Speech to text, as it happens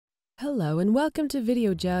Hello and welcome to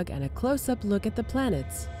Videojug and a close-up look at the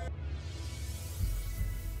planets.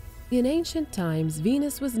 In ancient times,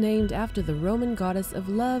 Venus was named after the Roman goddess of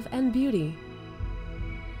love and beauty.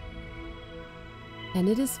 And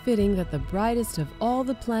it is fitting that the brightest of all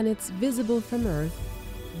the planets visible from Earth,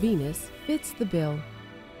 Venus, fits the bill.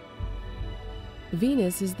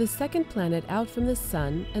 Venus is the second planet out from the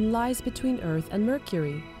Sun and lies between Earth and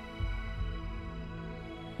Mercury.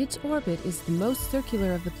 Its orbit is the most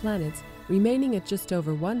circular of the planets, remaining at just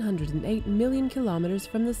over 108 million kilometers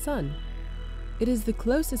from the Sun. It is the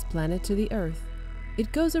closest planet to the Earth.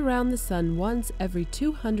 It goes around the Sun once every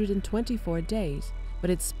 224 days, but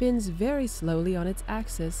it spins very slowly on its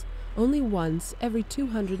axis, only once every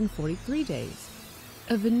 243 days.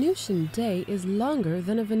 A Venusian day is longer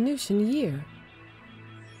than a Venusian year.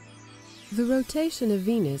 The rotation of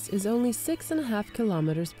Venus is only 6.5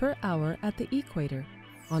 kilometers per hour at the equator.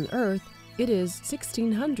 On Earth, it is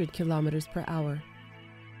 1,600 kilometers per hour.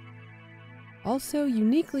 Also,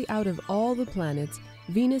 uniquely out of all the planets,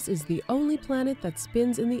 Venus is the only planet that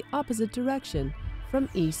spins in the opposite direction, from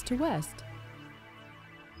east to west.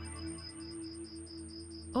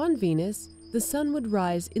 On Venus, the Sun would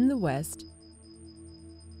rise in the west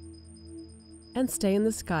and stay in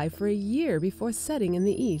the sky for a year before setting in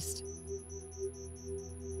the east.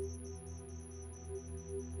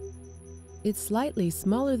 It's slightly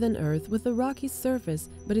smaller than Earth with a rocky surface,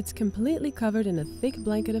 but it's completely covered in a thick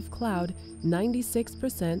blanket of cloud,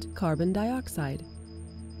 96% carbon dioxide.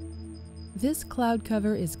 This cloud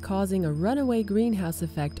cover is causing a runaway greenhouse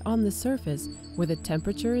effect on the surface, where the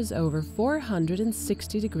temperature is over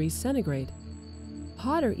 460 degrees centigrade,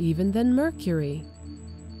 hotter even than Mercury.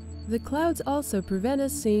 The clouds also prevent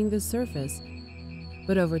us seeing the surface,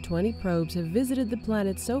 but over 20 probes have visited the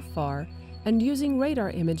planet so far, and using radar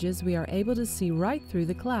images we are able to see right through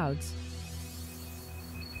the clouds.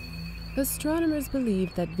 Astronomers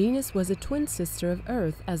believed that Venus was a twin sister of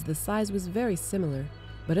Earth as the size was very similar,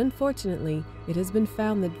 but unfortunately it has been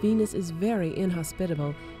found that Venus is very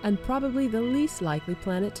inhospitable and probably the least likely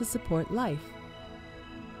planet to support life.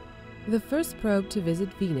 The first probe to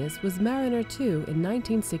visit Venus was Mariner 2 in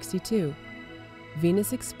 1962.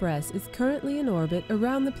 Venus Express is currently in orbit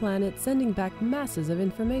around the planet, sending back masses of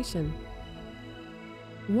information.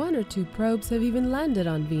 1 or 2 probes have even landed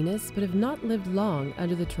on Venus, but have not lived long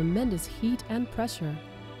under the tremendous heat and pressure.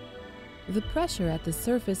 The pressure at the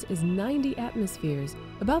surface is 90 atmospheres,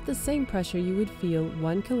 about the same pressure you would feel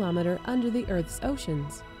 1 kilometer under the Earth's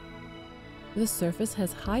oceans. The surface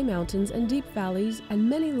has high mountains and deep valleys and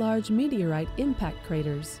many large meteorite impact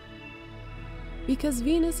craters. Because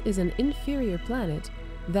Venus is an inferior planet,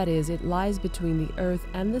 that is, it lies between the Earth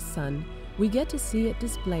and the Sun, we get to see it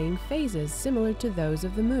displaying phases similar to those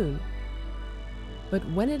of the Moon. But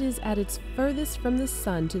when it is at its furthest from the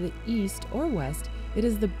Sun to the east or west, it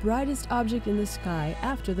is the brightest object in the sky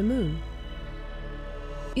after the Moon.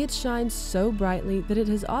 It shines so brightly that it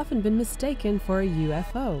has often been mistaken for a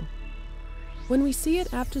UFO. When we see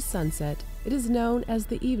it after sunset, it is known as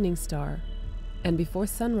the evening star, and before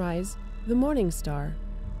sunrise, the morning star.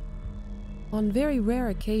 On very rare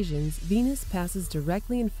occasions, Venus passes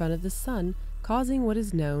directly in front of the Sun, causing what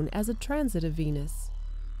is known as a transit of Venus.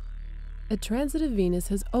 A transit of Venus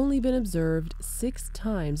has only been observed 6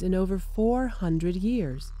 times in over 400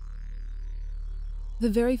 years. The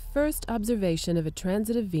very first observation of a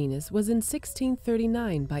transit of Venus was in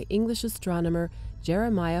 1639 by English astronomer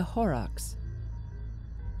Jeremiah Horrocks.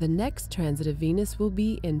 The next transit of Venus will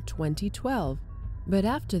be in 2012. But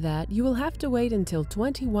after that, you will have to wait until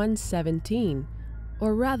 2117,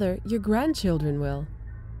 or rather, your grandchildren will.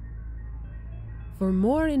 For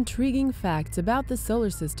more intriguing facts about the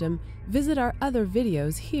solar system, visit our other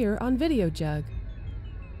videos here on Videojug.